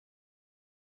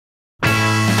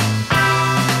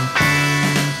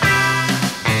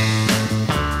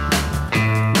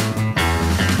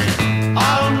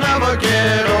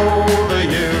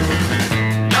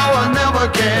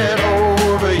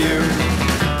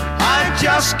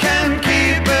just can't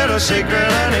keep it a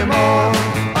secret anymore.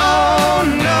 Oh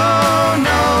no,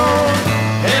 no,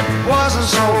 it wasn't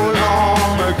so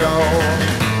long ago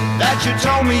that you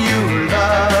told me you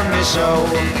loved me so.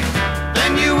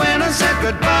 Then you went and said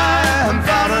goodbye and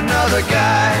found another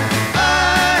guy.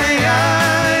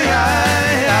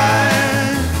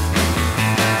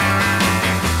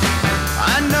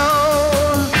 I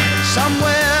know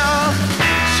somewhere,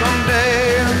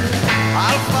 someday,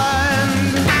 I'll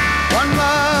find one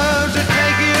love to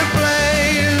take your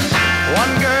place,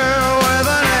 one girl with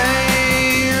an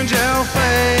angel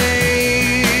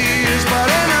face. But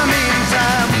in the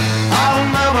meantime, I'll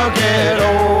never get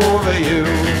over you.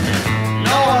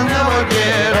 No, I'll never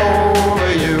get over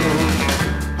you.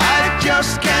 I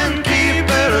just can't keep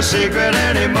it a secret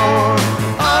anymore.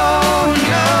 Oh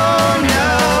no, no.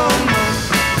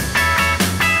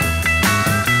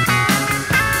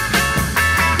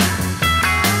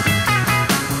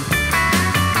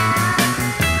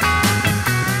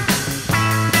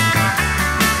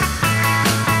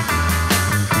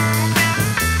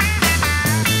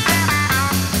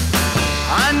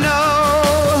 I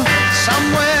know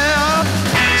somewhere,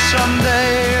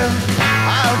 someday,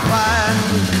 I'll find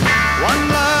one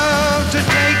love to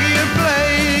take your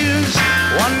place,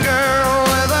 one girl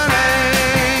with an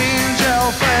angel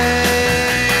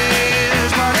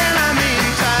face. But in the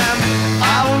meantime,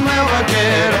 I'll never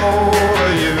get over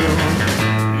you.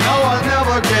 No, I'll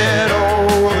never get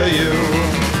over you.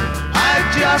 I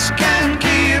just can't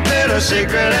keep it a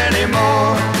secret